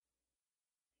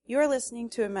You are listening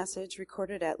to a message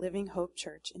recorded at Living Hope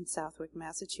Church in Southwick,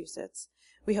 Massachusetts.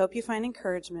 We hope you find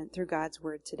encouragement through God's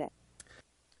Word today.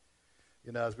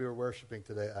 You know, as we were worshiping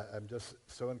today, I'm just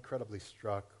so incredibly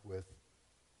struck with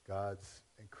God's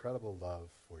incredible love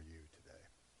for you today.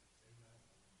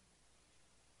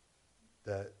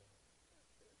 That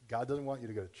God doesn't want you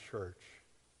to go to church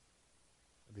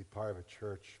and be part of a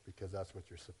church because that's what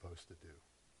you're supposed to do,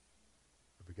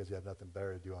 or because you have nothing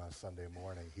better to do on a Sunday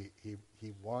morning. He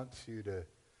wants you to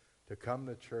come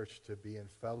to church, to be in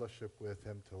fellowship with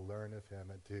him, to learn of him,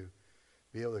 and to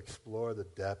be able to explore the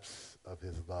depths of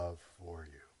his love for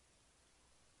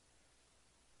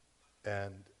you.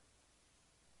 And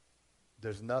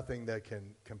there's nothing that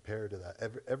can compare to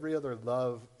that. Every other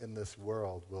love in this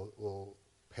world will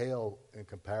pale in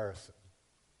comparison.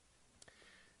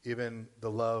 Even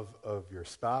the love of your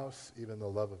spouse, even the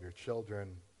love of your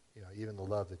children, even the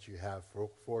love that you have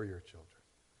for your children.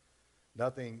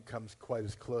 Nothing comes quite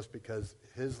as close because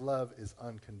his love is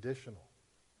unconditional.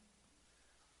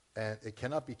 And it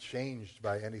cannot be changed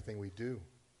by anything we do.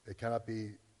 It cannot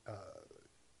be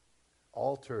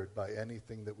altered by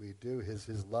anything that we do.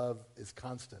 His love is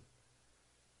constant,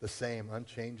 the same,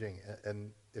 unchanging.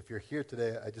 And if you're here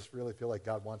today, I just really feel like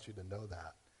God wants you to know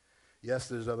that. Yes,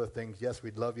 there's other things. Yes,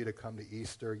 we'd love you to come to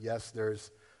Easter. Yes,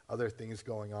 there's other things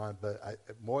going on. But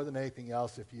more than anything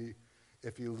else, if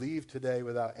you leave today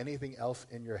without anything else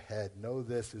in your head, know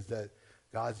this, is that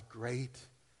God's great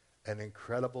and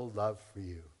incredible love for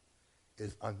you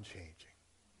is unchanging.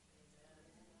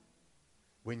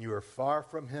 When you were far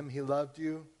from him, he loved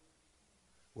you.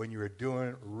 When you were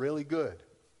doing really good,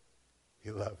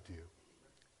 he loved you.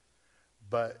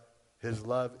 But his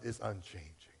love is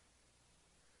unchanging.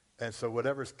 And so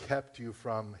whatever's kept you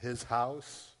from his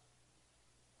house,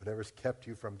 whatever's kept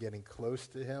you from getting close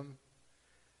to him,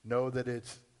 know that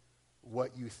it's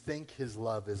what you think his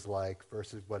love is like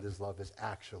versus what his love is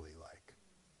actually like.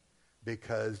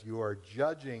 Because you are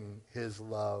judging his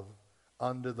love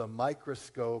under the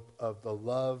microscope of the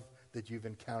love that you've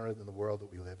encountered in the world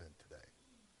that we live in today.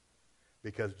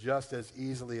 Because just as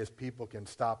easily as people can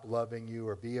stop loving you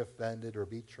or be offended or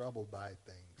be troubled by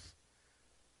things,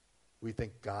 we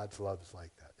think God's love is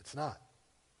like that. It's not.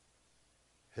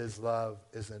 His love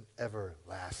is an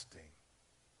everlasting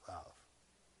love.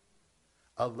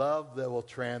 A love that will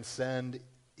transcend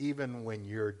even when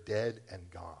you're dead and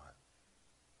gone.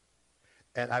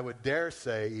 And I would dare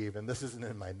say even, this isn't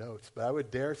in my notes, but I would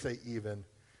dare say even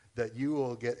that you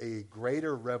will get a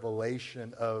greater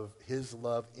revelation of his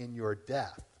love in your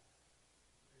death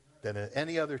than at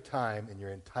any other time in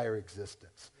your entire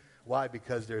existence. Why?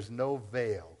 Because there's no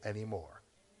veil anymore.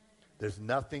 There's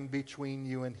nothing between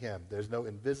you and him. There's no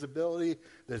invisibility.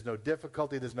 There's no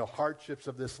difficulty. There's no hardships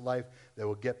of this life that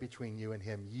will get between you and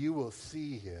him. You will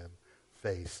see him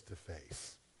face to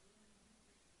face.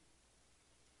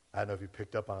 I don't know if you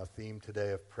picked up on a theme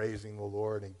today of praising the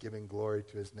Lord and giving glory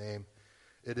to his name.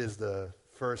 It is the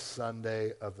first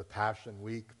Sunday of the Passion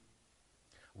Week.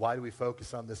 Why do we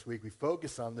focus on this week? We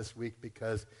focus on this week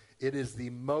because it is the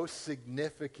most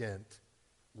significant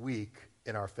week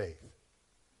in our faith.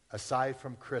 Aside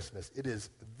from Christmas, it is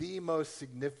the most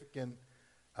significant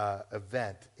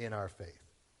event in our faith.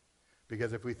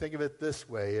 Because if we think of it this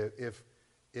way,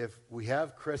 if we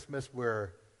have Christmas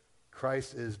where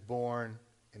Christ is born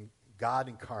and God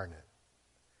incarnate,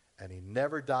 and he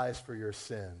never dies for your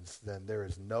sins, then there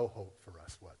is no hope for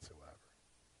us whatsoever.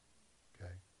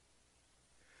 Okay?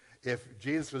 If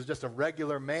Jesus was just a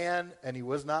regular man and he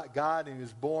was not God and he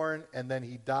was born and then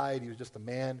he died, he was just a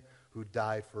man who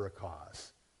died for a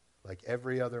cause, like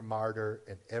every other martyr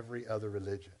and every other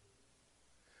religion.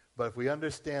 But if we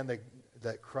understand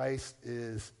that Christ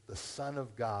is the Son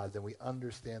of God, then we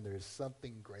understand there is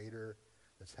something greater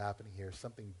that's happening here,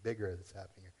 something bigger that's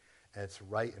happening here. And it's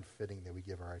right and fitting that we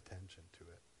give our attention to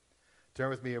it. Turn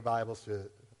with me your Bibles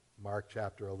to Mark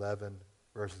chapter 11,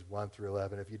 verses 1 through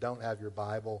 11. If you don't have your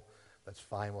Bible, that's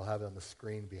fine. We'll have it on the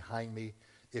screen behind me.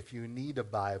 If you need a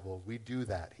Bible, we do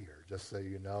that here, just so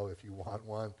you know. If you want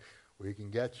one, we can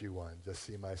get you one. Just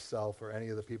see myself or any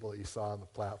of the people that you saw on the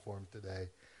platform today.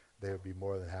 They would be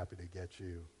more than happy to get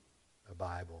you a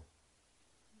Bible.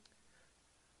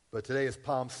 But today is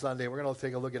Palm Sunday. We're going to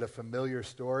take a look at a familiar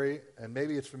story, and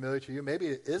maybe it's familiar to you. Maybe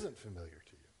it isn't familiar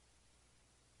to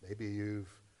you. Maybe you've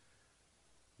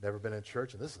never been in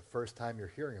church, and this is the first time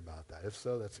you're hearing about that. If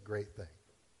so, that's a great thing.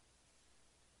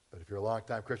 But if you're a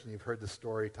long-time Christian, you've heard the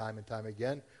story time and time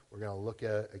again, we're going to look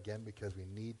at it again because we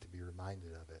need to be reminded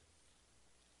of it.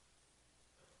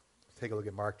 Let's take a look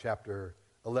at Mark chapter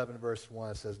 11, verse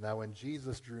 1. It says, "Now when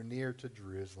Jesus drew near to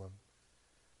Jerusalem,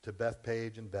 to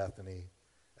Bethphage and Bethany,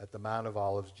 At the Mount of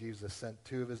Olives, Jesus sent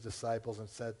 2 of his disciples and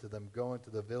said to them, "Go into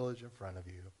the village in front of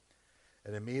you,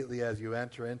 and immediately as you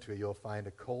enter into it, you'll find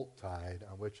a colt tied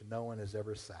on which no one has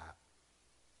ever sat.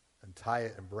 Untie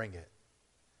it and bring it.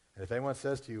 And if anyone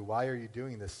says to you, 'Why are you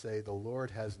doing this?' say, 'The Lord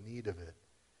has need of it,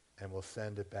 and will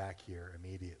send it back here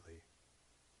immediately.'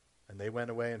 And they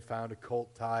went away and found a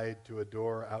colt tied to a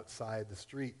door outside the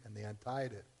street, and they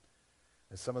untied it.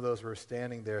 And some of those who were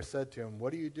standing there said to him,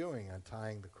 'What are you doing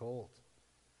untying the colt?'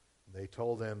 And they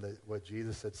told him that what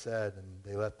Jesus had said, and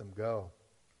they let them go.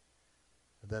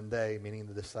 And then they, meaning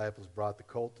the disciples, brought the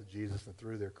colt to Jesus and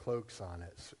threw their cloaks on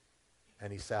it,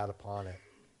 and he sat upon it.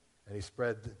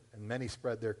 And many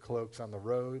spread their cloaks on the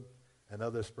road, and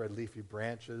others spread leafy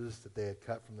branches that they had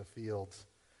cut from the fields.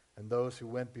 And those who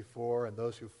went before and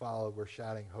those who followed were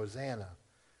shouting, 'Hosanna!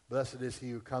 Blessed is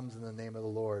he who comes in the name of the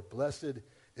Lord. Blessed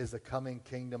is the coming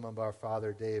kingdom of our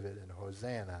father David, and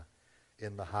Hosanna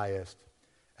in the highest.'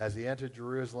 As he entered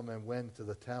Jerusalem and went to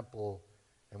the temple,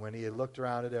 and when he had looked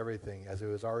around at everything, as it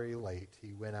was already late,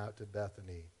 he went out to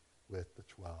Bethany with the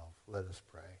 12. Let us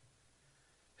pray.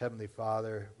 Heavenly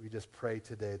Father, we just pray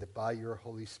today that by your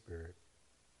Holy Spirit,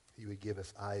 you would give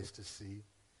us eyes to see,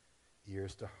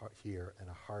 ears to hear, and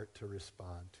a heart to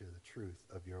respond to the truth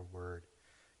of your word.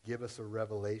 Give us a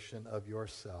revelation of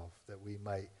yourself that we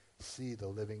might see the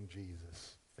living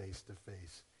Jesus face to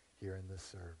face here in this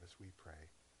service, we pray.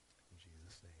 In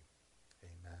Jesus'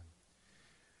 name, amen.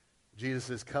 Jesus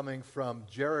is coming from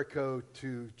Jericho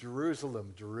to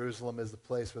Jerusalem. Jerusalem is the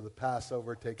place where the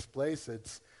Passover takes place.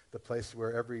 It's the place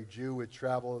where every Jew would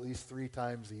travel at least 3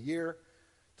 times a year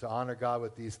to honor God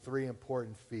with these 3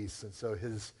 important feasts. And so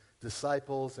his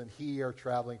disciples and he are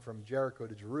traveling from Jericho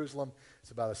to Jerusalem.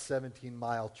 It's about a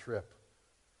 17-mile trip.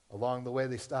 Along the way,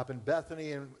 they stop in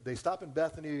Bethany, and they stop in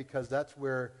Bethany because that's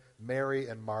where Mary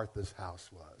and Martha's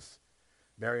house was.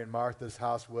 Mary and Martha's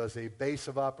house was a base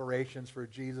of operations for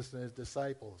Jesus and his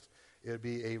disciples. It would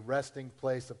be a resting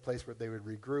place, a place where they would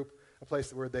regroup, a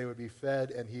place where they would be fed,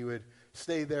 and he would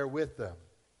stay there with them.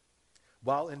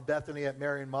 While in Bethany at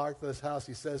Mary and Martha's house,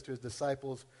 he says to his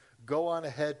disciples, "Go on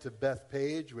ahead to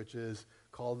Bethpage," which is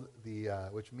called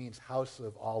which means House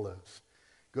of Olives.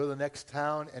 Go to the next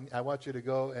town, and I want you to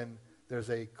go, and there's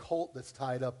a colt that's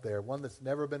tied up there, one that's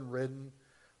never been ridden,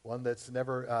 one that's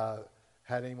never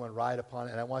had anyone ride upon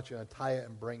it, and I want you to untie it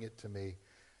and bring it to me.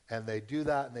 And they do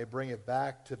that, and they bring it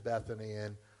back to Bethany.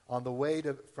 And on the way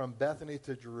from Bethany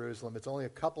to Jerusalem, it's only a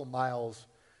couple miles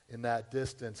in that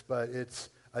distance, but it's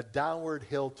a downward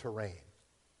hill terrain.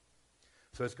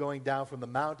 So it's going down from the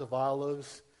Mount of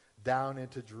Olives down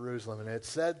into Jerusalem. And it's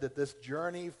said that this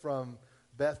journey from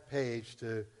Bethpage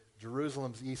to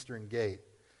Jerusalem's eastern gate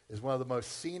is one of the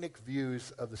most scenic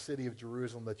views of the city of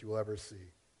Jerusalem that you will ever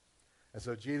see. And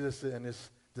so Jesus and his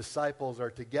disciples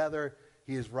are together.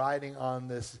 He is riding on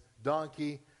this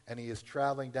donkey, and he is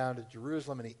traveling down to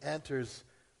Jerusalem, and he enters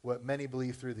what many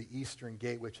believe through the eastern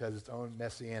gate, which has its own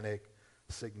messianic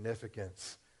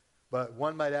significance. But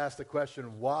one might ask the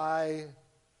question, why,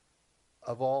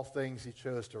 of all things, he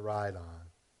chose to ride on,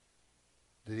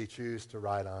 did he choose to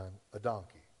ride on a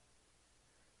donkey?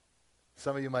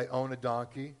 Some of you might own a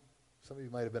donkey. Some of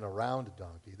you might have been around a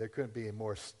donkey. There couldn't be a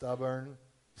more stubborn,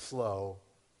 slow,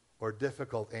 or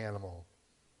difficult animal.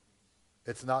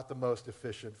 It's not the most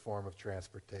efficient form of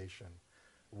transportation.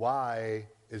 Why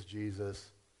is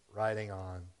Jesus riding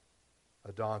on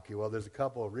a donkey? Well, there's a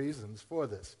couple of reasons for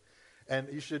this.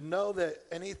 And you should know that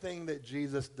anything that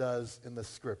Jesus does in the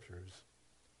scriptures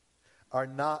are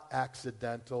not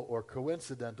accidental or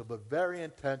coincidental, but very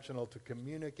intentional to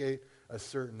communicate a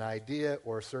certain idea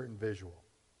or a certain visual.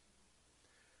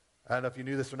 I don't know if you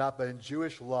knew this or not, but in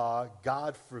Jewish law,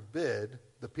 God forbid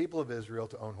the people of Israel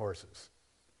to own horses.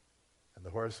 And the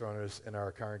horse owners in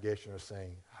our congregation are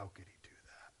saying, how could he do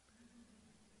that?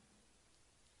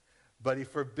 But he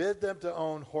forbid them to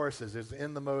own horses. It's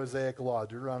in the Mosaic law.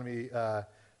 Deuteronomy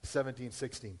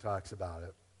 17:16 talks about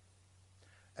it.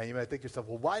 And you might think to yourself,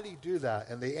 well, why did he do that?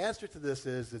 And the answer to this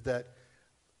is that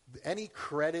any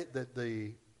credit that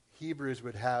the Hebrews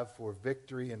would have for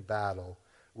victory in battle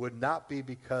would not be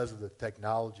because of the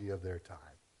technology of their time.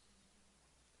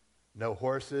 No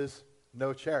horses,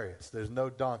 no chariots. There's no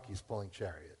donkeys pulling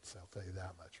chariots. I'll tell you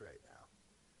that much right now.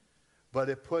 But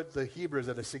it put the Hebrews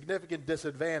at a significant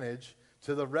disadvantage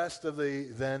to the rest of the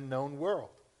then known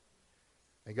world.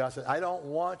 And God said, I don't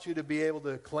want you to be able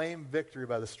to claim victory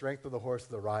by the strength of the horse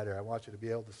or the rider. I want you to be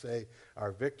able to say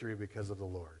our victory because of the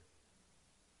Lord.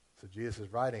 So Jesus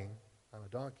is riding on a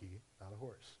donkey, not a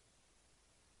horse.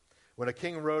 When a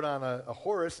king rode on a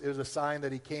horse, it was a sign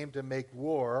that he came to make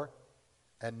war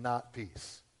and not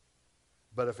peace.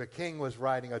 But if a king was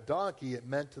riding a donkey, it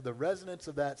meant to the residents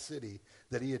of that city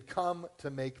that he had come to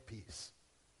make peace.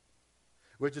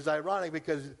 Which is ironic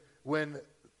because when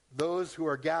those who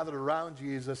are gathered around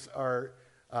Jesus are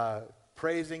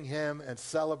praising him and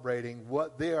celebrating,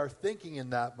 what they are thinking in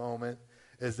that moment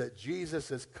is that Jesus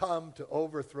has come to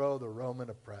overthrow the Roman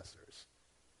oppressors.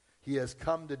 He has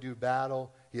come to do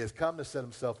battle. He has come to set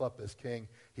himself up as king.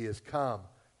 He has come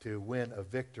to win a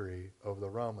victory over the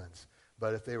Romans.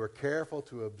 But if they were careful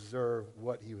to observe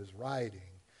what he was riding,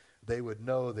 they would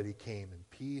know that he came in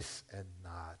peace and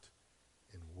not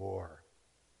in war.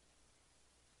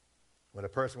 When a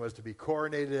person was to be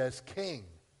coronated as king,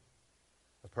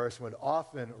 a person would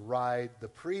often ride the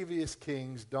previous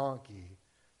king's donkey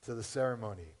to the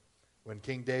ceremony. When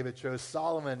King David chose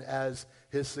Solomon as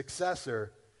his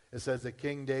successor, it says that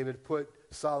King David put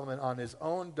Solomon on his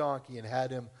own donkey and had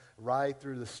him ride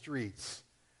through the streets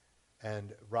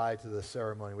and ride to the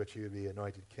ceremony, which he would be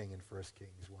anointed king in 1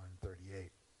 Kings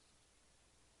 1:38.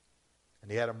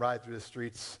 And he had him ride through the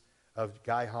streets of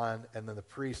Gihon, and then the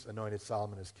priest anointed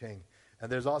Solomon as king.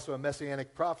 And there's also a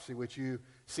messianic prophecy, which you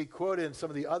see quoted in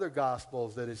some of the other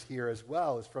Gospels that is here as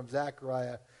well. It's from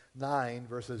Zechariah 9,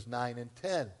 verses 9 and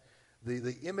 10.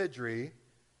 The imagery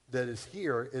that is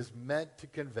here is meant to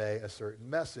convey a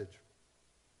certain message.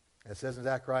 It says in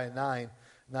Zechariah 9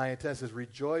 and 10, it says,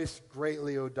 "Rejoice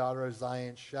greatly, O daughter of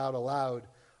Zion. Shout aloud,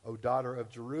 O daughter of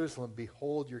Jerusalem.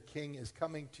 Behold, your king is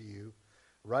coming to you.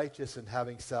 Righteous and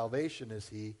having salvation is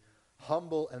he,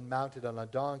 humble and mounted on a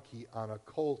donkey, on a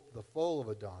colt, the foal of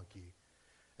a donkey.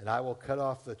 And I will cut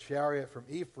off the chariot from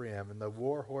Ephraim and the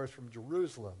war horse from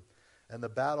Jerusalem. And the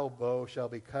battle bow shall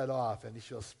be cut off, and he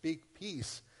shall speak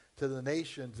peace to the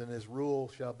nations, and his rule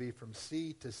shall be from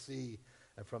sea to sea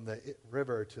and from the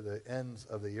river to the ends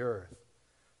of the earth."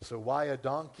 So why a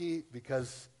donkey?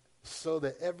 Because so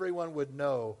that everyone would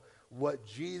know what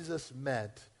Jesus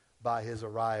meant by his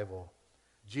arrival.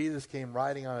 Jesus came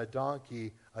riding on a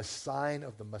donkey, a sign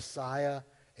of the Messiah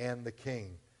and the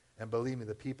King. And believe me,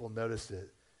 the people noticed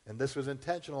it. And this was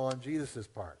intentional on Jesus'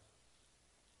 part.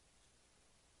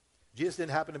 Jesus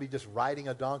didn't happen to be just riding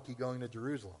a donkey going to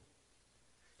Jerusalem.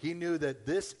 He knew that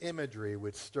this imagery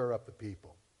would stir up the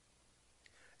people.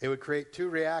 It would create two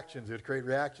reactions. It would create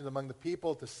reactions among the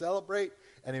people to celebrate,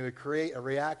 and it would create a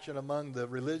reaction among the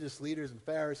religious leaders and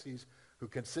Pharisees who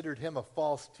considered him a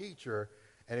false teacher,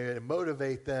 and it would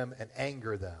motivate them and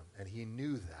anger them. And he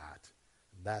knew that,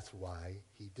 and that's why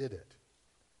he did it.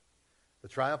 The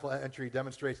triumphal entry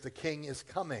demonstrates the king is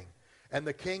coming, and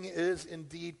the king is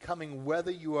indeed coming whether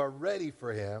you are ready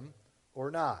for him or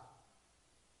not.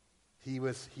 He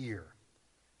was here.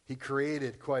 He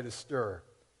created quite a stir.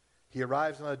 He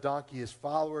arrives on a donkey, his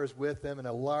followers with him, and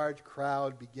a large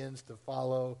crowd begins to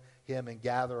follow him and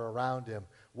gather around him.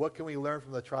 What can we learn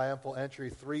from the triumphal entry?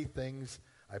 3 things.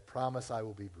 I promise I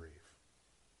will be brief.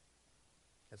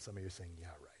 And some of you are saying, yeah,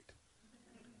 right.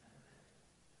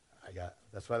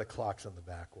 That's why the clock's on the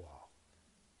back wall.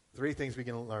 3 things we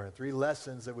can learn. 3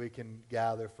 lessons that we can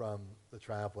gather from the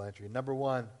triumphal entry. Number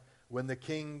 1, when the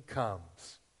king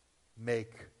comes,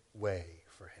 make way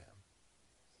for him.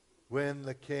 When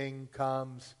the king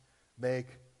comes, make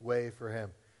way for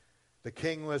him. The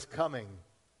king was coming.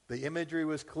 The imagery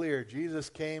was clear. Jesus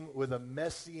came with a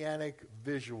messianic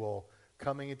visual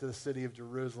coming into the city of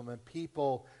Jerusalem, and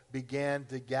people began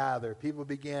to gather. People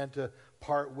began to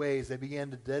part ways. They began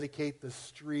to dedicate the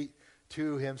street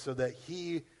to him so that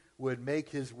he would make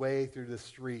his way through the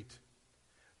street.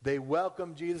 They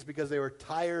welcomed Jesus because they were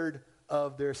tired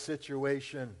of their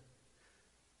situation.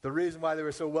 The reason why they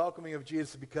were so welcoming of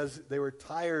Jesus is because they were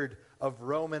tired of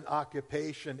Roman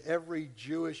occupation. Every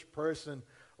Jewish person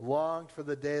longed for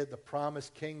the day that the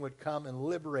promised king would come and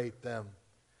liberate them.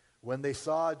 When they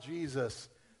saw Jesus,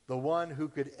 the one who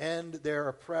could end their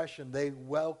oppression, they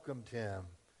welcomed him.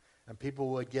 And people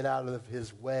would get out of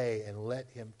his way and let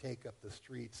him take up the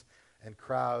streets, and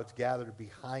crowds gathered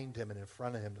behind him and in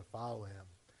front of him to follow him.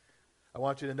 I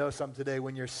want you to know something today.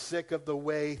 When you're sick of the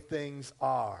way things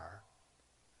are,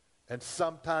 and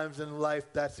sometimes in life,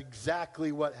 that's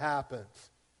exactly what happens.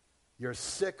 You're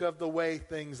sick of the way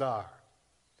things are.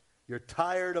 You're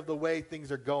tired of the way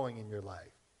things are going in your life.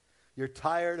 You're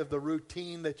tired of the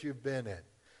routine that you've been in.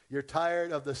 You're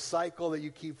tired of the cycle that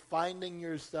you keep finding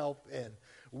yourself in.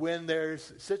 When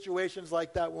there's situations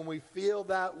like that, when we feel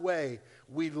that way,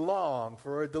 we long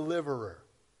for a deliverer.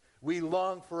 We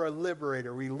long for a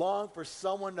liberator. We long for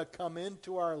someone to come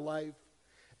into our life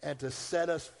and to set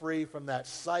us free from that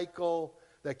cycle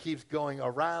that keeps going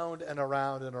around and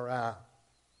around and around.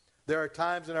 There are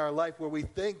times in our life where we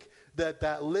think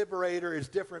that liberator is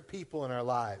different people in our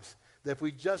lives. that if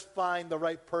we just find the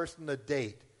right person to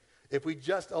date, if we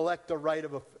just elect the right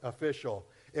official,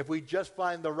 if we just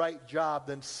find the right job,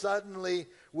 then suddenly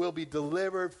we'll be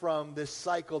delivered from this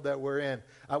cycle that we're in.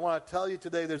 I want to tell you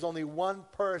today, there's only one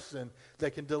person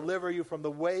that can deliver you from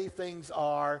the way things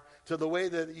are to the way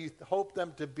that you hope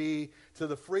them to be, to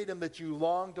the freedom that you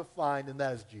long to find, and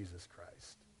that is Jesus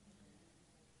Christ.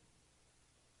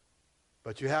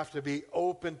 But you have to be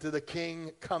open to the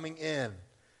King coming in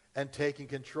and taking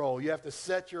control. You have to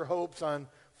set your hopes on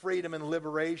freedom and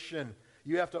liberation.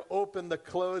 You have to open the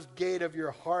closed gate of your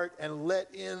heart and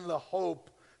let in the hope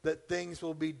that things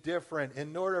will be different.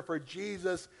 In order for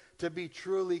Jesus to be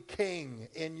truly King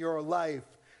in your life,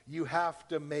 you have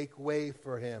to make way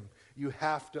for him. You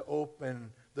have to open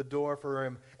the door for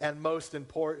him. And most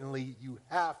importantly, you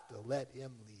have to let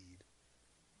him lead.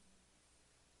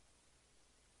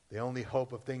 The only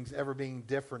hope of things ever being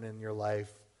different in your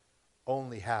life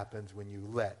only happens when you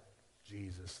let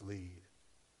Jesus lead.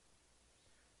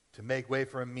 To make way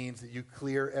for him means that you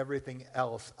clear everything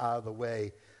else out of the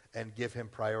way and give him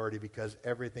priority, because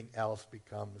everything else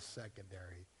becomes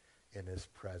secondary in his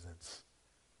presence.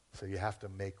 So you have to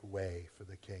make way for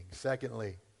the King.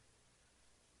 Secondly,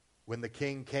 when the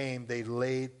King came, they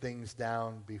laid things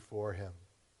down before him.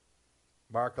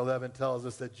 Mark 11 tells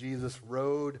us that Jesus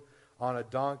rode on a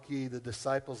donkey. The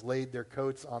disciples laid their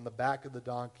coats on the back of the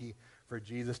donkey for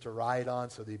Jesus to ride on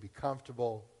so they'd be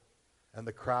comfortable. And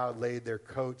the crowd laid their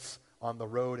coats on the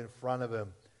road in front of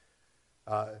him.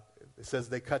 It says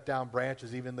they cut down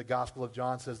branches. Even the Gospel of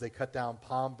John says they cut down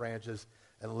palm branches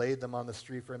and laid them on the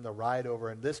street for him to ride over.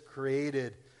 And this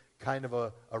created kind of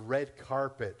a red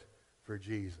carpet for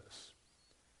Jesus.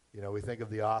 You know, we think of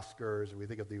the Oscars, or we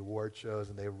think of the award shows,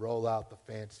 and they roll out the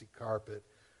fancy carpet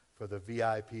for the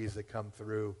VIPs that come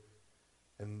through.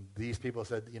 And these people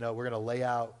said, you know, we're going to lay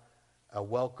out a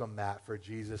welcome mat for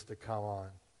Jesus to come on.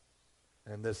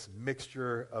 And this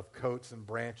mixture of coats and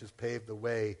branches paved the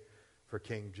way for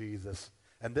King Jesus.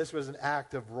 And this was an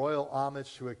act of royal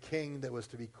homage to a king that was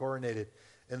to be coronated.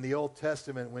 In the Old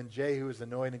Testament, when Jehu was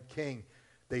anointed king,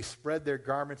 they spread their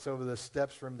garments over the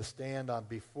steps for him to stand on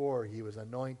before he was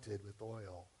anointed with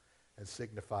oil and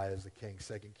signified as the king.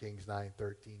 2 Kings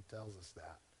 9:13 tells us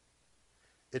that.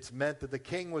 It's meant that the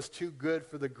king was too good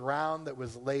for the ground that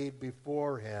was laid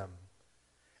before him.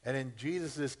 And in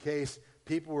Jesus' case,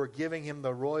 people were giving him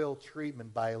the royal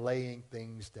treatment by laying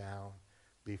things down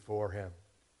before him.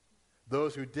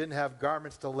 Those who didn't have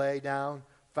garments to lay down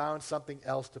found something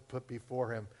else to put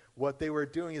before him. What they were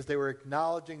doing is they were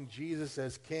acknowledging Jesus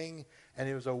as king, and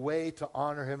it was a way to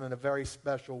honor him in a very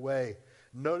special way.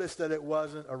 Notice that it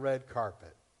wasn't a red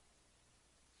carpet.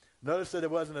 Notice that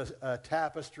it wasn't a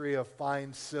tapestry of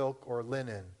fine silk or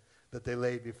linen that they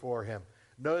laid before him.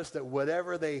 Notice that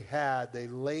whatever they had, they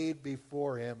laid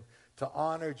before him to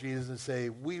honor Jesus and say,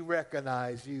 we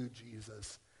recognize you,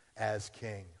 Jesus, as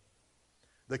king.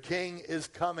 The king is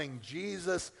coming.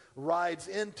 Jesus rides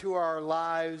into our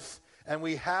lives, and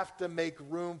we have to make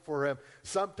room for him.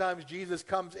 Sometimes Jesus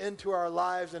comes into our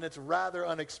lives, and it's rather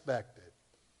unexpected.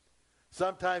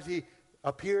 Sometimes he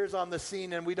appears on the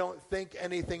scene, and we don't think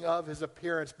anything of his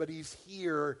appearance, but he's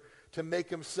here to make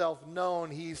himself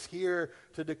known. He's here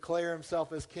to declare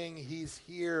himself as king. He's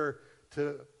here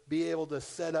to be able to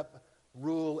set up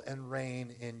rule and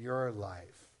reign in your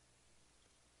life.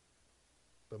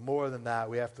 But more than that,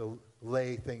 we have to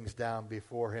lay things down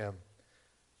before him.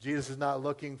 Jesus is not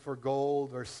looking for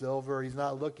gold or silver. He's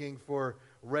not looking for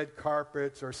red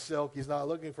carpets or silk. He's not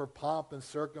looking for pomp and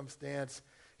circumstance.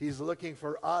 He's looking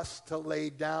for us to lay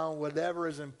down whatever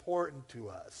is important to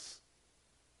us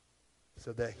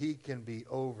so that he can be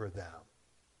over them.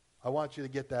 I want you to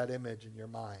get that image in your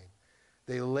mind.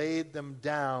 They laid them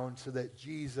down so that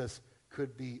Jesus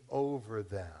could be over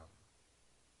them.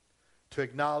 To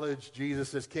acknowledge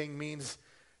Jesus as king means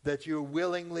that you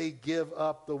willingly give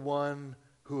up the one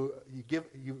who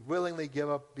you willingly give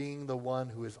up being the one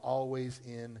who is always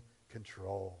in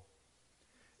control.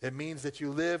 It means that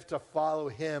you live to follow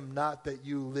him, not that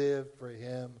you live for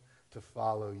him to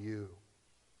follow you.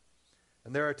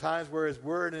 And there are times where his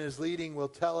word and his leading will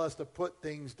tell us to put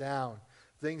things down,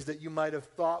 things that you might have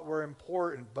thought were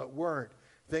important but weren't,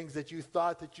 things that you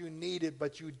thought that you needed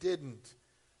but you didn't.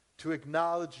 To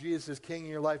acknowledge Jesus as king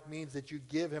in your life means that you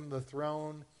give him the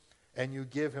throne and you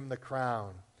give him the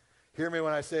crown. Hear me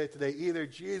when I say it today. Either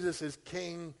Jesus is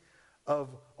king of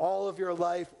all of your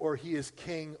life or he is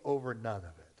king over none of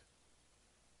it.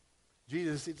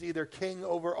 Jesus is either king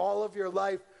over all of your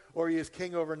life or he is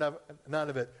king over none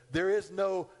of it. There is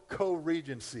no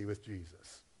co-regency with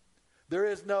Jesus. There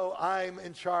is no I'm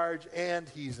in charge and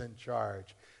he's in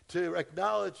charge. To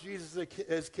acknowledge Jesus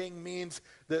as king means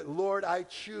that, Lord, I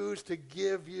choose to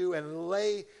give you and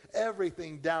lay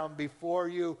everything down before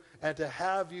you and to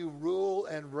have you rule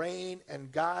and reign and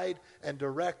guide and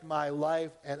direct my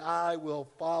life, and I will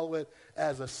follow it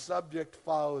as a subject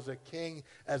follows a king,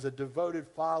 as a devoted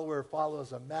follower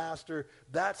follows a master.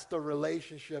 That's the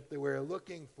relationship that we're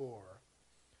looking for.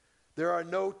 There are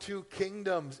no two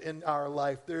kingdoms in our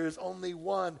life. There is only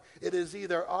one. It is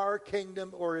either our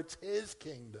kingdom or it's his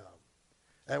kingdom.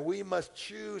 And we must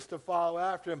choose to follow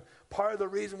after him. Part of the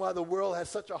reason why the world has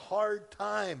such a hard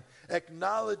time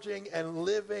acknowledging and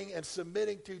living and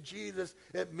submitting to Jesus,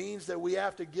 it means that we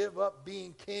have to give up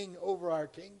being king over our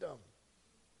kingdom.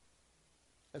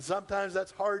 And sometimes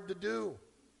that's hard to do.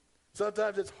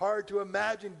 Sometimes it's hard to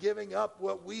imagine giving up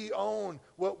what we own,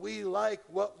 what we like,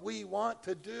 what we want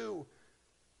to do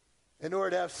in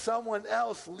order to have someone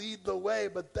else lead the way.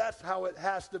 But that's how it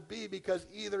has to be, because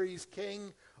either he's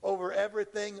king over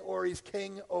everything or he's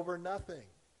king over nothing.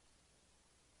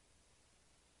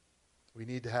 We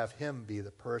need to have him be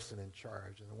the person in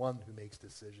charge and the one who makes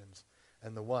decisions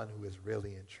and the one who is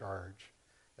really in charge.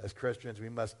 As Christians, we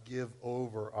must give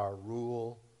over our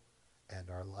rule and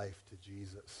our life to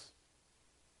Jesus.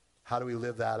 How do we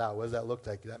live that out? What does that look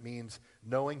like? That means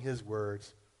knowing his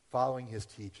words, following his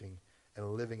teaching,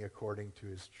 and living according to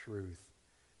his truth.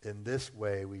 In this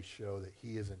way, we show that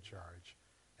he is in charge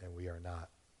and we are not.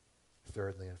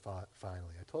 Thirdly and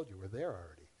finally, I told you we're there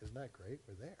already. Isn't that great?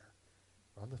 We're there.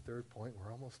 We're on the third point.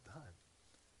 We're almost done.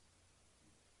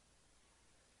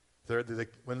 Thirdly,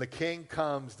 when the king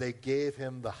comes, they gave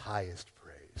him the highest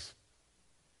praise.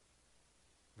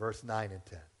 Verse 9 and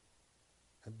 10.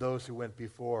 And those who went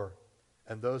before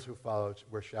and those who followed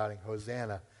were shouting,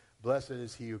 Hosanna, blessed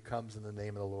is he who comes in the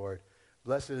name of the Lord.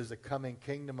 Blessed is the coming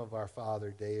kingdom of our father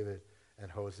David,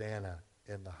 and Hosanna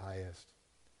in the highest.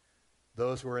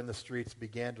 Those who were in the streets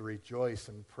began to rejoice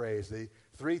and praise.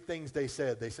 Three things they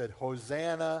said. They said,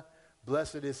 Hosanna,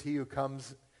 blessed is he who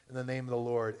comes in the name of the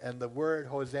Lord. And the word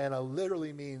Hosanna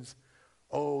literally means,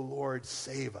 O Lord,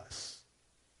 save us.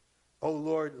 O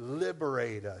Lord,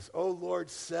 liberate us. O Lord,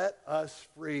 set us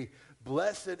free.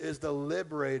 Blessed is the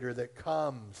liberator that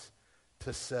comes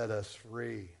to set us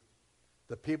free.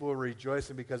 The people were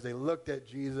rejoicing because they looked at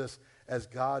Jesus as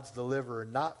God's deliverer,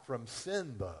 not from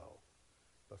sin, though,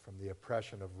 but from the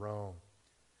oppression of Rome.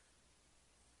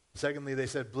 Secondly, they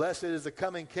said, Blessed is the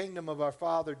coming kingdom of our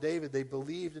father David. They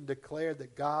believed and declared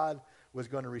that God was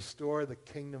going to restore the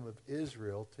kingdom of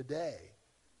Israel today.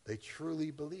 They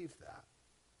truly believed that.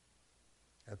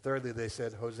 And thirdly, they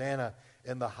said, Hosanna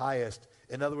in the highest.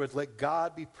 In other words, let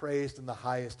God be praised in the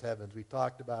highest heavens. We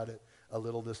talked about it a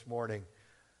little this morning.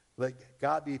 Let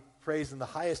God be praised in the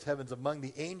highest heavens among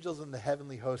the angels and the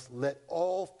heavenly hosts. Let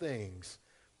all things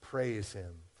praise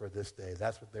him for this day.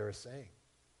 That's what they were saying.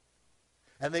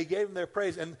 And they gave him their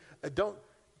praise. And I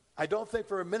don't think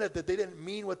for a minute that they didn't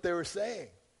mean what they were saying.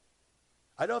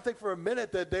 I don't think for a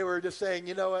minute that they were just saying,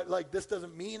 you know what, like this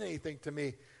doesn't mean anything to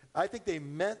me. I think they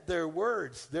meant their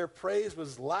words. Their praise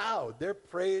was loud. Their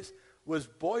praise was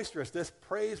boisterous. This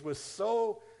praise was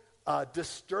so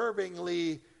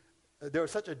disturbingly, there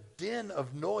was such a din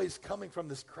of noise coming from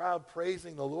this crowd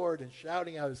praising the Lord and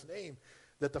shouting out his name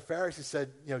that the Pharisees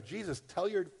said, you know, Jesus, tell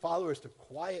your followers to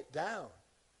quiet down.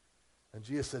 And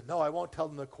Jesus said, no, I won't tell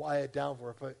them to quiet down, for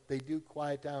if they do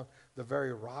quiet down, the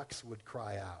very rocks would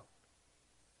cry out.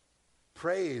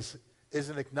 Praise is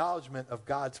an acknowledgement of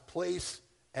God's place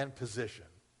and position.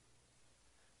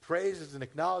 Praise is an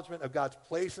acknowledgement of God's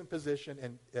place and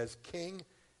position as King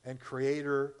and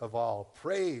Creator of all.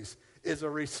 Praise is a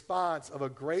response of a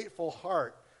grateful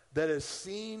heart that has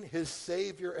seen his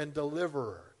Savior and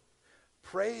Deliverer.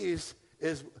 Praise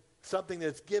is something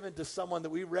that's given to someone that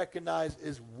we recognize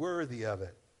is worthy of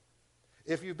it.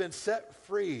 If you've been set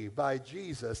free by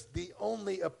Jesus, the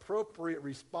only appropriate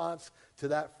response to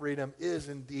that freedom is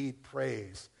indeed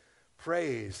praise.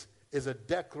 Praise is a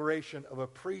declaration of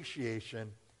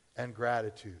appreciation and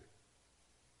gratitude.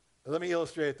 Let me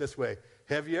illustrate it this way.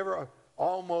 Have you ever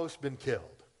almost been killed?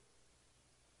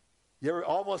 You ever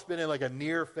almost been in like a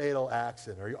near fatal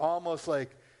accident? Or you almost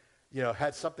like, you know,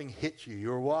 had something hit you? You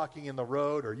were walking in the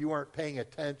road or you weren't paying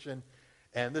attention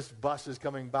and this bus is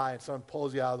coming by and someone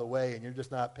pulls you out of the way and you're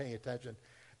just not paying attention.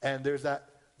 And there's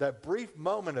that brief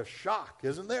moment of shock,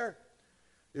 isn't there?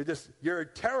 You're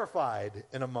terrified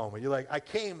in a moment. You're like, I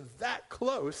came that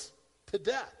close to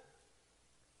death.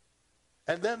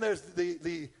 And then there's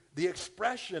the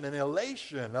expression and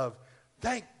elation of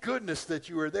Thank goodness that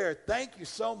you were there. Thank you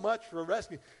so much for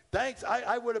rescuing. Thanks.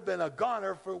 I would have been a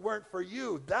goner if it weren't for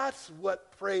you. That's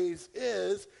what praise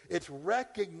is. It's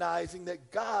recognizing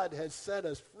that God has set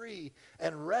us free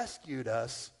and rescued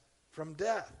us from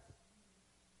death.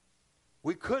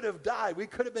 We could have died. We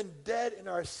could have been dead in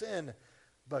our sin,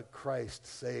 but Christ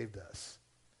saved us.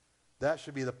 That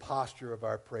should be the posture of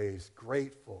our praise.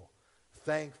 Grateful,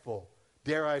 thankful,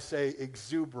 dare I say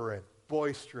exuberant,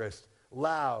 boisterous,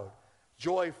 loud,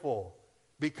 joyful,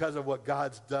 because of what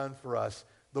God's done for us,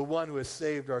 the one who has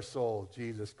saved our soul,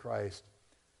 Jesus Christ.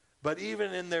 But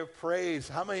even in their praise,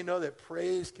 how many know that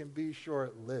praise can be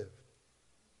short-lived?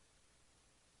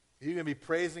 You can be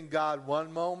praising God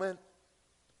one moment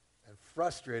and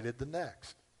frustrated the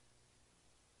next.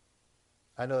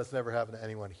 I know that's never happened to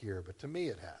anyone here, but to me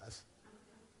it has.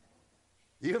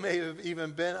 You may have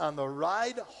even been on the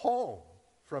ride home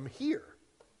from here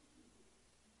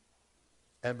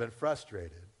and been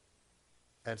frustrated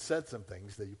and said some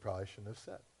things that you probably shouldn't have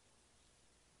said.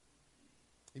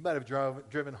 You might have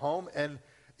driven home and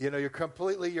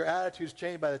your attitude's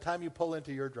changed by the time you pull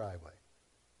into your driveway.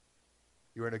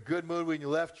 You were in a good mood when you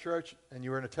left church, and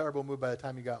you were in a terrible mood by the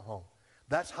time you got home.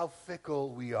 That's how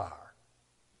fickle we are.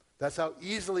 That's how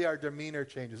easily our demeanor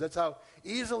changes. That's how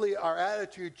easily our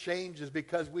attitude changes,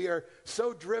 because we are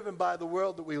so driven by the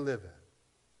world that we live in.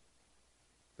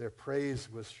 Their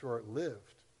praise was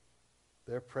short-lived.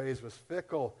 Their praise was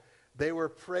fickle. They were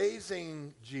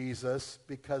praising Jesus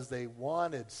because they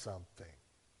wanted something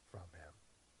from him.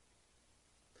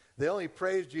 They only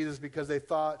praised Jesus because they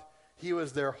thought he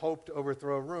was their hope to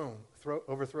overthrow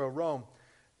Rome.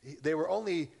 They were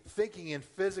only thinking in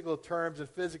physical terms and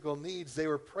physical needs. They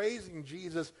were praising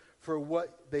Jesus for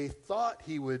what they thought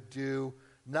he would do,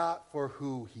 not for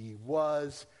who he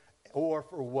was or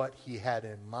for what he had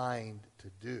in mind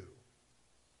to do.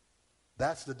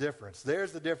 That's the difference.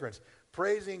 There's the difference.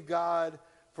 Praising God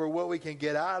for what we can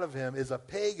get out of him is a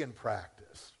pagan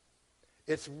practice.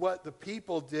 It's what the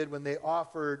people did when they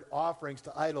offered offerings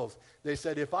to idols. They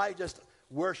said, if I just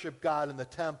worship God in the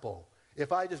temple,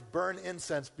 if I just burn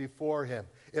incense before him,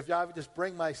 if I just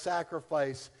bring my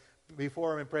sacrifice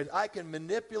before him in praise, I can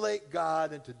manipulate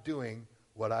God into doing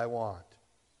what I want.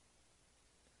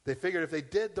 They figured if they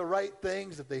did the right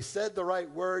things, if they said the right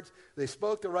words, they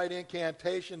spoke the right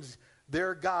incantations,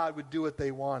 their God would do what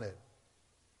they wanted.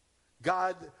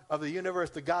 God of the universe,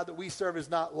 the God that we serve,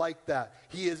 is not like that.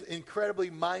 He is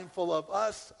incredibly mindful of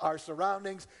us, our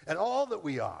surroundings, and all that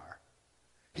we are.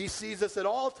 He sees us at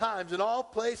all times, in all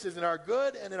places, in our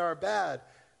good and in our bad.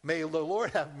 May the Lord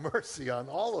have mercy on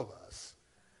all of us.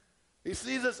 He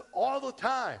sees us all the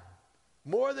time.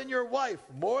 More than your wife,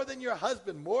 more than your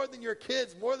husband, more than your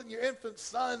kids, more than your infant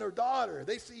son or daughter.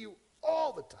 They see you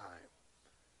all the time.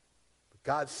 But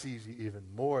God sees you even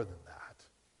more than that.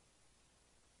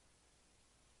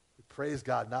 We praise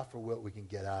God not for what we can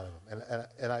get out of him.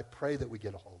 And I pray that we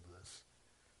get a hold of this.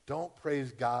 Don't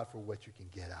praise God for what you can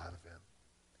get out of him.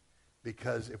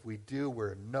 Because if we do,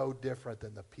 we're no different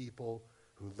than the people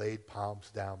who laid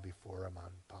palms down before him on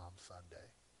Palm Sunday.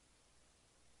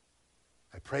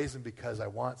 I praise him because I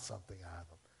want something out of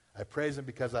him. I praise him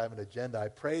because I have an agenda. I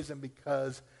praise him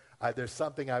because there's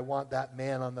something I want that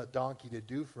man on the donkey to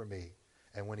do for me.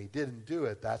 And when he didn't do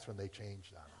it, that's when they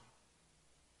changed on him.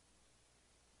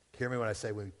 Hear me when I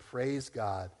say we praise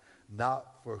God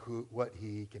not for what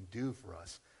he can do for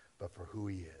us, but for who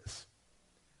he is.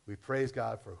 We praise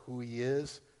God for who he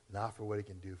is, not for what he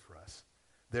can do for us.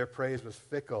 Their praise was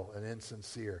fickle and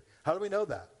insincere. How do we know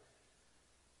that?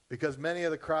 Because many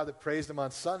of the crowd that praised him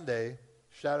on Sunday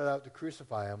shouted out to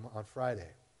crucify him on Friday.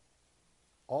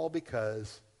 All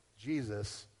because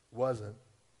Jesus wasn't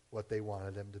what they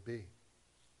wanted him to be.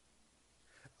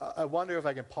 I wonder if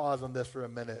I can pause on this for a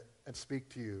minute and speak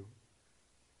to you.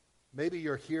 Maybe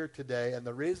you're here today, and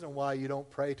the reason why you don't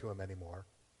pray to him anymore,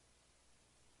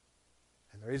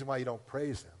 and the reason why you don't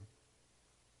praise him,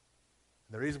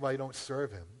 and the reason why you don't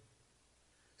serve him,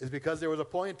 is because there was a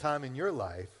point in time in your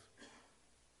life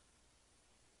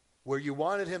where you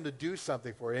wanted him to do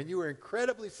something for you, and you were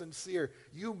incredibly sincere.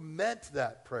 You meant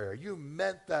that prayer. You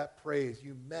meant that praise.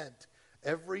 You meant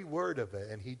every word of it,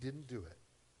 and he didn't do it.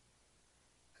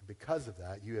 And because of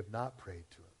that, you have not prayed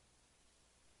to him.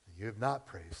 And you have not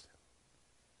praised him.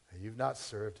 And you've not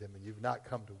served him, and you've not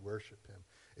come to worship him.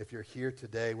 If you're here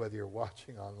today, whether you're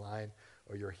watching online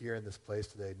or you're here in this place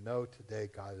today, know today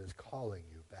God is calling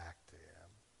you back to him.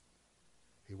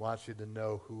 He wants you to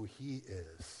know who he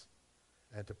is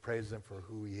and to praise him for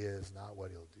who he is, not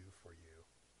what he'll do for you.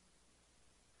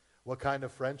 What kind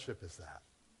of friendship is that?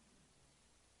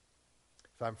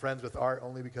 If I'm friends with Art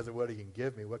only because of what he can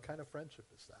give me, what kind of friendship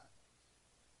is that?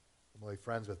 I'm only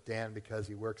friends with Dan because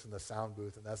he works in the sound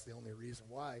booth, and that's the only reason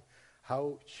why.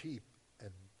 How cheap and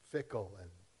fickle and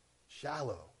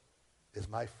shallow is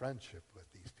my friendship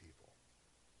with these people?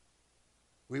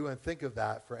 We wouldn't think of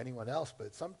that for anyone else,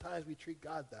 but sometimes we treat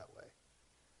God that way.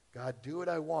 God, do what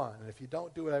I want, and if you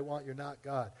don't do what I want, you're not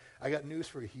God. I got news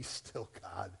for you. He's still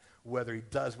God, whether he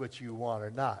does what you want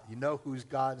or not. You know who's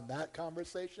God in that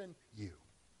conversation? You.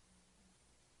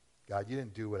 God, you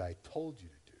didn't do what I told you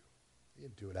to do. You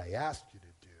didn't do what I asked you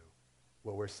to do.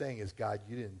 What we're saying is, God,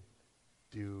 you didn't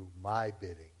do my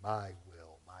bidding, my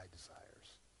will, my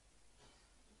desires.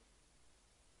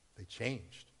 They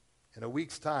changed. In a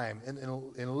week's time,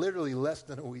 in literally less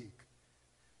than a week,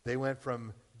 they went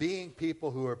from being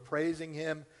people who are praising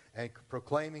him and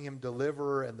proclaiming him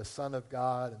deliverer and the Son of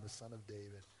God and the Son of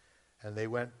David. And they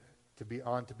went to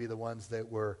be the ones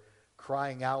that were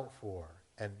crying out for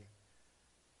and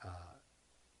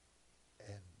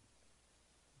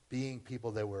being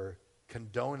people that were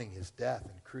condoning his death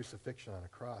and crucifixion on a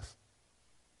cross.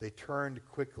 They turned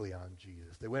quickly on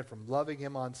Jesus. They went from loving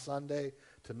him on Sunday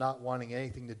to not wanting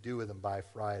anything to do with him by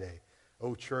Friday.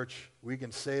 Oh, church, we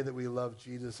can say that we love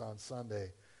Jesus on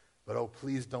Sunday, but oh,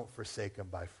 please don't forsake him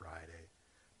by Friday.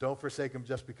 Don't forsake him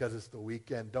just because it's the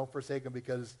weekend. Don't forsake him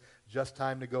because it's just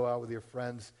time to go out with your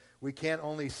friends. We can't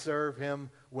only serve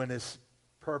him when his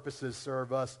purposes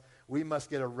serve us. We must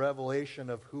get a revelation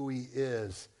of who he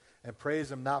is and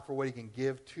praise him not for what he can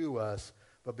give to us,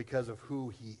 but because of who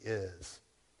he is.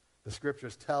 The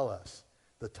scriptures tell us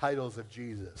the titles of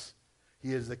Jesus.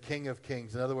 He is the King of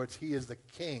Kings. In other words, he is the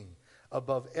king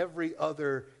above every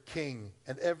other king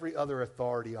and every other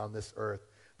authority on this earth,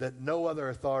 that no other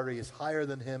authority is higher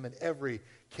than him, and every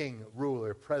king,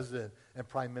 ruler, president, and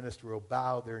prime minister will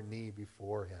bow their knee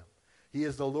before him. He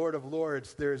is the Lord of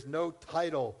Lords. There is no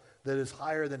title that is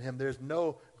higher than him. There's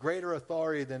no greater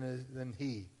authority than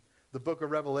he. The book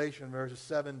of Revelation,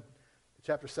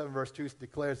 chapter 7, verse 2,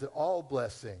 declares that all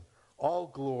blessing, all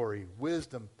glory,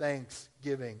 wisdom,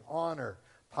 thanksgiving, honor,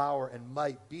 power, and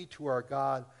might be to our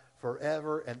God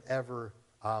forever and ever.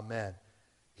 Amen.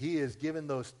 He is given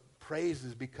those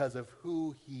praises because of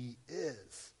who he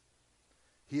is.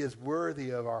 He is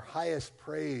worthy of our highest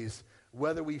praise,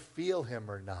 whether we feel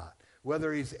him or not,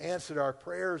 whether he's answered our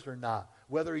prayers or not,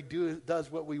 whether he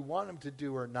does what we want him to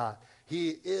do or not.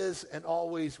 He is and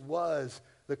always was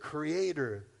the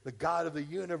creator, the God of the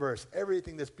universe.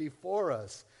 Everything that's before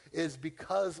us is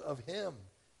because of him,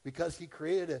 because he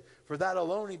created it. For that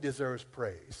alone he deserves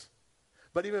praise.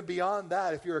 But even beyond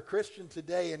that, if you're a Christian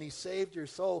today and he saved your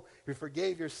soul, he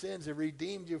forgave your sins, he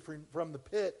redeemed you from the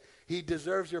pit, he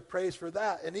deserves your praise for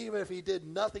that. And even if he did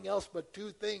nothing else but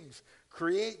two things,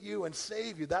 create you and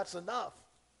save you, that's enough.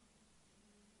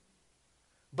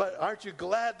 But aren't you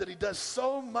glad that he does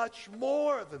so much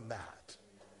more than that?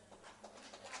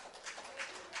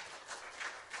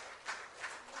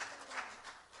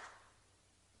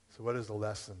 So what is the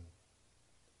lesson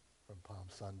from Palm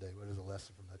Sunday? What is the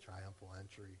lesson from the triumphal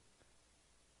entry?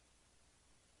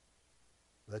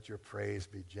 Let your praise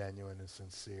be genuine and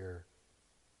sincere.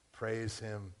 Praise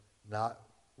him not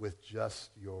with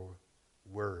just your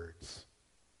words,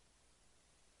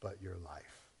 but your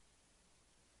life.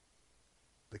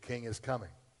 The king is coming.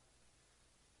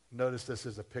 Notice this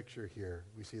is a picture here.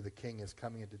 We see the king is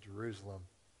coming into Jerusalem.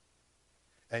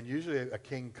 And usually a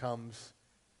king comes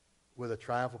with a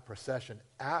triumphal procession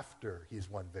after he's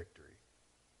won victory.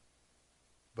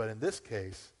 But in this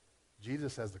case,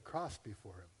 Jesus has the cross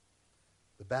before him.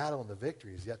 The battle and the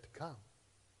victory is yet to come.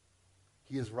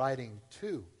 He is riding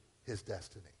to his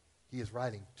destiny. He is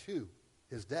riding to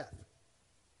his death.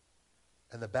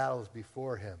 And the battle is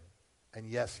before him. And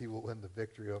yes, he will win the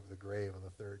victory over the grave on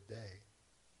the third day.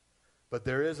 But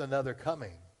there is another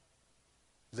coming.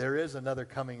 There is another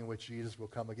coming in which Jesus will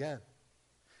come again.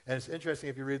 And it's interesting,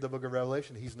 if you read the book of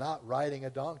Revelation, he's not riding a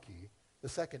donkey the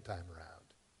second time around.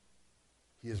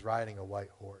 He is riding a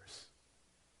white horse.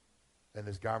 And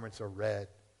his garments are red,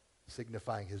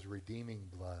 signifying his redeeming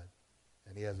blood.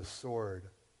 And he has a sword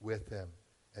with him.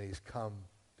 And he's come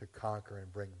to conquer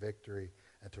and bring victory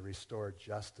and to restore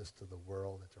justice to the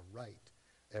world and to right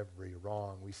every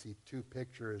wrong. We see two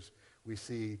pictures. We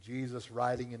see Jesus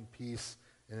riding in peace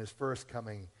in his first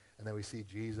coming, and then we see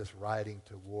Jesus riding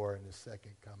to war in his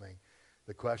second coming.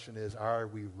 The question is, are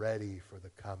we ready for the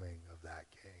coming of that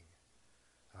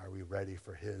king? Are we ready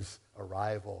for his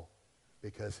arrival?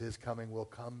 Because his coming will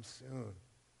come soon.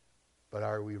 But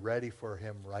are we ready for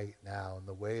him right now? And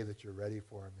the way that you're ready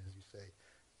for him is you say,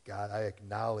 God, I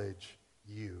acknowledge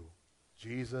you.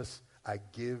 Jesus, I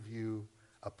give you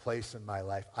a place in my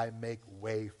life. I make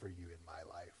way for you in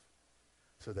my life.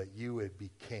 so that you would be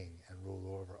king and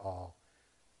rule over all.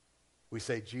 We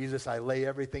say, Jesus, I lay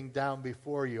everything down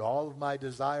before you, all of my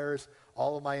desires,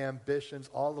 all of my ambitions,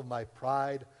 all of my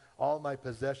pride, all of my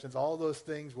possessions, all those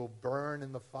things will burn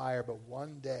in the fire, but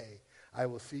one day I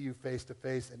will see you face to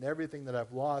face, and everything that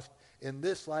I've lost in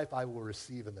this life I will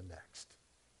receive in the next.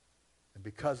 And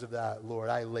because of that, Lord,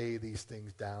 I lay these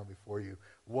things down before you.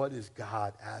 What is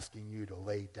God asking you to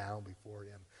lay down before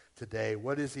him today?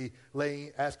 What is he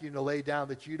asking you to lay down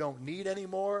that you don't need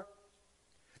anymore?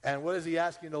 And what is he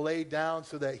asking you to lay down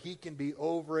so that he can be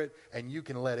over it and you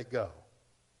can let it go?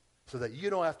 So that you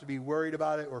don't have to be worried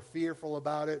about it or fearful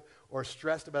about it or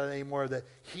stressed about it anymore, that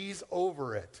he's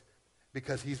over it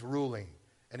because he's ruling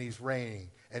and he's reigning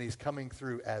and he's coming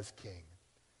through as king.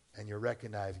 And you're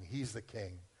recognizing he's the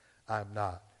king. I'm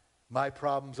not. My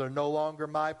problems are no longer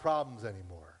my problems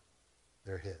anymore.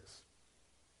 They're his.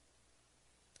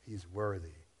 He's worthy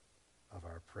of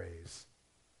our praise.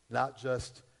 Not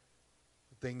just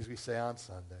the things we say on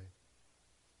Sunday.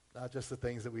 Not just the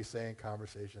things that we say in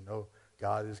conversation. Oh,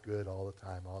 God is good all the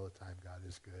time. All the time God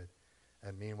is good.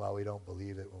 And meanwhile, we don't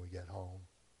believe it when we get home.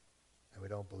 And we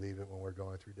don't believe it when we're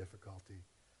going through difficulty.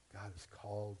 God has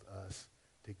called us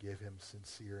to give him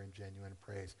sincere and genuine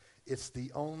praise. It's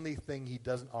the only thing he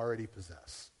doesn't already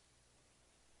possess.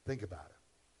 Think about it.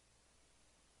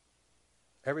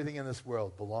 Everything in this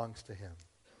world belongs to him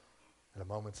at a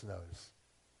moment's notice.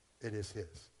 It is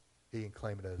his. He can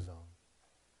claim it as his own.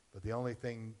 But the only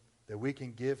thing that we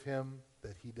can give him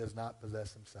that he does not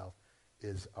possess himself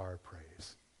is our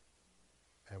praise.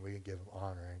 And we can give him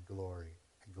honor and glory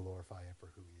and glorify him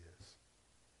for who he is.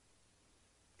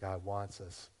 God wants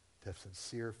us to have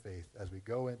sincere faith as we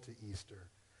go into Easter.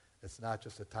 It's not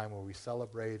just a time where we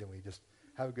celebrate and we just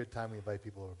have a good time, we invite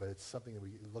people over, but it's something that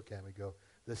we look at and we go,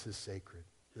 this is sacred,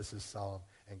 this is solemn,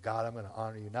 and God, I'm going to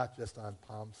honor you not just on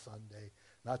Palm Sunday,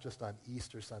 not just on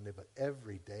Easter Sunday, but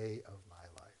every day of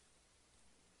my life.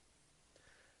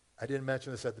 I didn't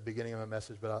mention this at the beginning of my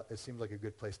message, but it seems like a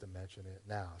good place to mention it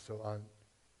now.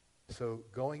 So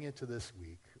going into this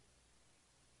week,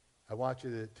 I want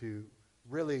you to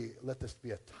really let this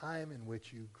be a time in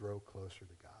which you grow closer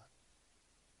to God.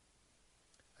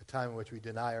 A time in which we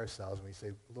deny ourselves and we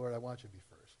say, Lord, I want you to be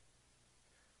first.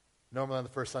 Normally on the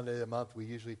first Sunday of the month, we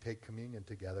usually take communion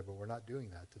together, but we're not doing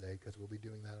that today because we'll be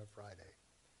doing that on Friday.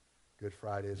 Good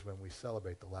Friday is when we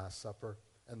celebrate the Last Supper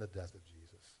and the death of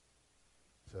Jesus.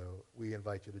 So we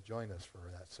invite you to join us for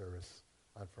that service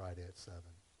on Friday at 7.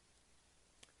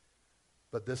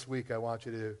 But this week I want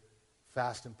you to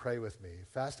fast and pray with me.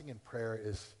 Fasting and prayer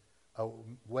is a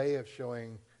way of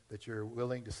showing that you're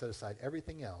willing to set aside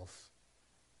everything else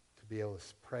to be able to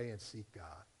pray and seek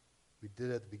God. We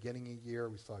did it at the beginning of the year.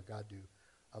 We saw God do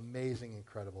amazing,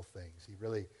 incredible things. He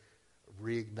really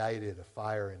reignited a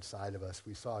fire inside of us.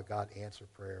 We saw God answer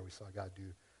prayer. We saw God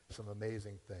do some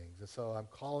amazing things. And so I'm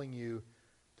calling you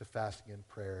to fasting and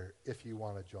prayer if you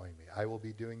want to join me. I will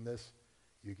be doing this.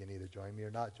 You can either join me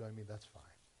or not join me. That's fine.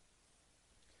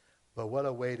 But what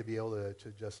a way to be able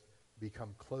to just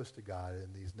become close to God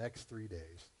in these next 3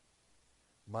 days,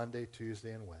 Monday,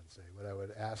 Tuesday, and Wednesday. What I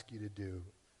would ask you to do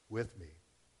with me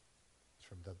is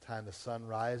from the time the sun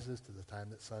rises to the time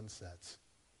that sun sets,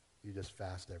 you just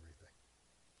fast everything.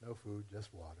 No food,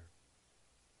 just water.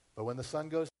 But when the sun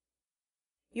goes...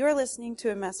 You are listening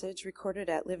to a message recorded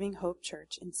at Living Hope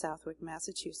Church in Southwick,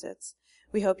 Massachusetts.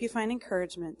 We hope you find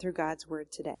encouragement through God's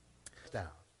Word today. Down.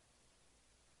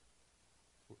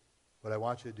 What I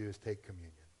want you to do is take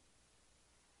communion.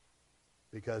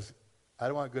 Because I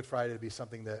don't want Good Friday to be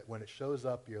something that when it shows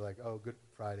up, you're like, oh, Good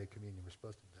Friday, communion, we're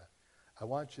supposed to do that. I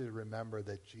want you to remember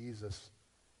that Jesus,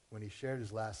 when he shared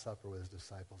his Last Supper with his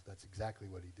disciples, that's exactly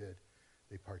what he did.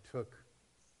 They partook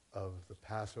of the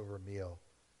Passover meal,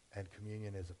 and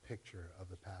communion is a picture of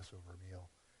the Passover meal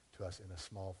to us in a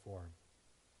small form.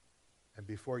 And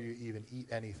before you even eat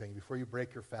anything, before you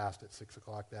break your fast at 6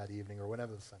 o'clock that evening or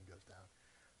whenever the sun goes down,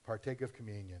 partake of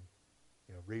communion.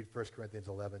 Read 1 Corinthians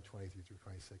 11, 23 through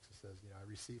 26. It says, I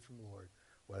received from the Lord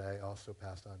what I also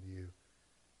passed on to you.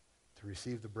 To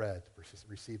receive the bread, to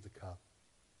receive the cup,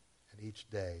 and each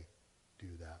day do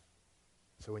that.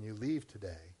 So when you leave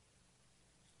today,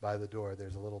 by the door,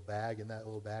 there's a little bag. In that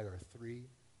little bag are 3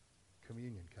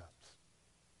 communion cups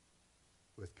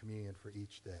with communion for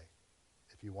each day.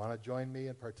 If you want to join me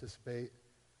and participate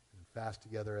and fast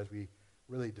together as we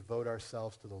really devote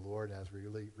ourselves to the Lord and as we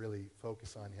really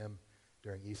focus on him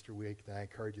during Easter week, then I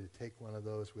encourage you to take one of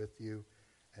those with you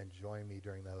and join me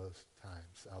during those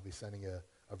times. I'll be sending a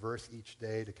verse each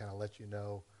day to kind of let you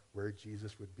know where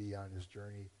Jesus would be on his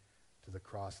journey to the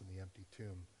cross and the empty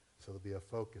tomb. So there'll be a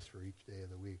focus for each day of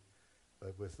the week.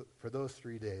 But for those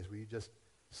 3 days, will you just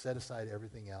set aside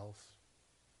everything else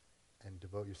and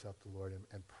devote yourself to the Lord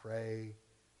and pray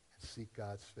and seek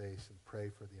God's face and pray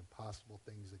for the impossible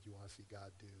things that you want to see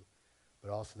God do, but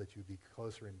also that you would be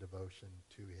closer in devotion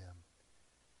to him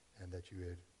and that you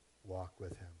would walk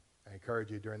with him. I encourage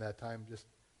you during that time, just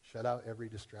shut out every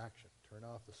distraction. Turn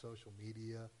off the social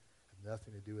media, have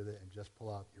nothing to do with it, and just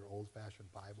pull out your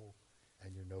old-fashioned Bible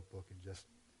and your notebook and just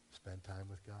spend time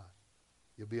with God.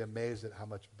 You'll be amazed at how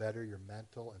much better your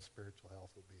mental and spiritual health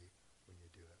will be when you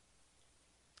do it.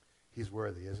 He's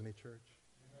worthy, isn't he, church?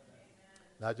 Amen.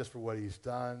 Not just for what he's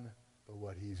done, but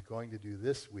what he's going to do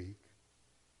this week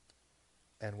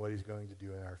and what he's going to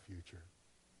do in our future,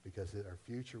 because our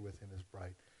future with him is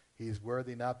bright. He's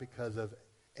worthy not because of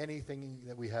anything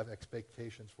that we have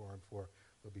expectations for him for,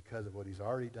 but because of what he's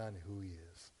already done and who he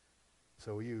is.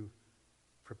 So will you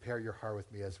prepare your heart with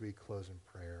me as we close in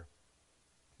prayer?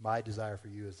 My desire for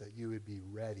you is that you would be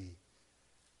ready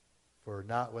for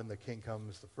not when the King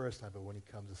comes the first time, but when he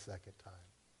comes the second time.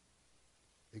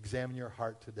 Examine your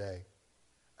heart today.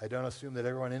 I don't assume that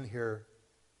everyone in here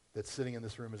that's sitting in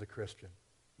this room is a Christian.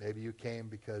 Maybe you came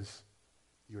because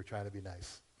you were trying to be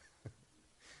nice.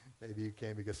 Maybe you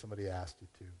came because somebody asked you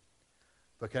to.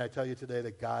 But can I tell you today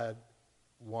that God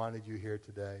wanted you here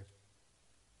today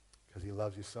because he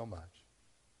loves you so much.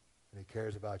 And he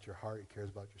cares about your heart, he cares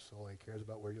about your soul, and he cares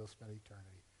about where you'll spend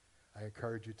eternity. I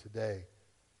encourage you today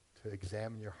to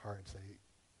examine your heart and say,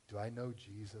 do I know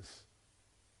Jesus?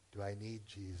 Do I need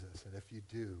Jesus? And if you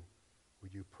do,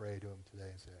 would you pray to him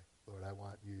today and say, Lord, I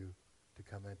want you to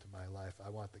come into my life. I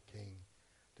want the King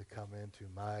to come into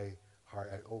my heart.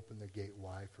 I open the gate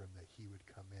wide for him that he would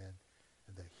come in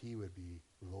and that he would be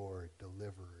Lord,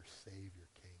 deliverer, Savior,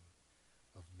 King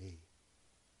of me.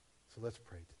 So let's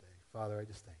pray today. Father, I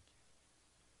just thank you.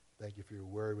 Thank you for your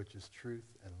word, which is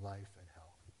truth and life and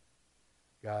health.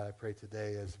 God, I pray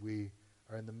today as we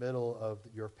are in the middle of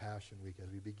your Passion Week,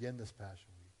 as we begin this Passion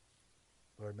Week,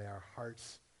 Lord, may our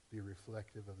hearts be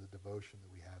reflective of the devotion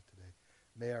that we have today.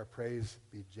 May our praise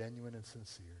be genuine and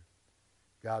sincere.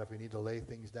 God, if we need to lay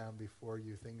things down before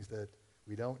you, things that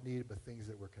we don't need, but things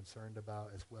that we're concerned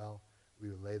about as well, we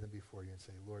would lay them before you and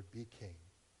say, Lord, be King,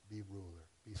 be ruler,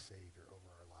 be Savior over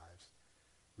our lives.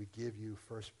 We give you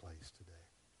first place today.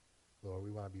 Lord,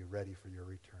 we want to be ready for your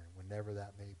return, whenever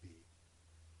that may be.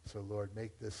 So, Lord,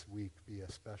 make this week be a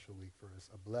special week for us,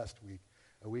 a blessed week,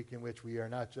 a week in which we are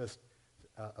not just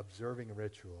observing a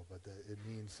ritual, but that it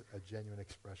means a genuine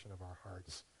expression of our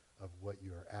hearts of what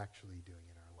you are actually doing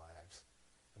in our lives.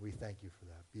 And we thank you for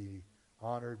that. Be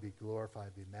honored, be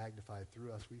glorified, be magnified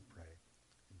through us, we pray.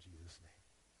 In Jesus' name,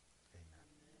 amen.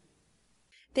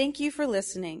 Thank you for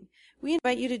listening. We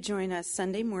invite you to join us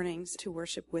Sunday mornings to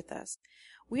worship with us.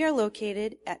 We are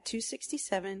located at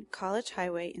 267 College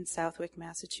Highway in Southwick,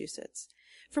 Massachusetts.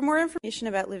 For more information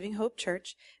about Living Hope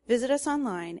Church, visit us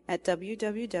online at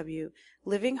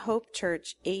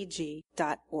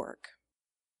www.livinghopechurchag.org.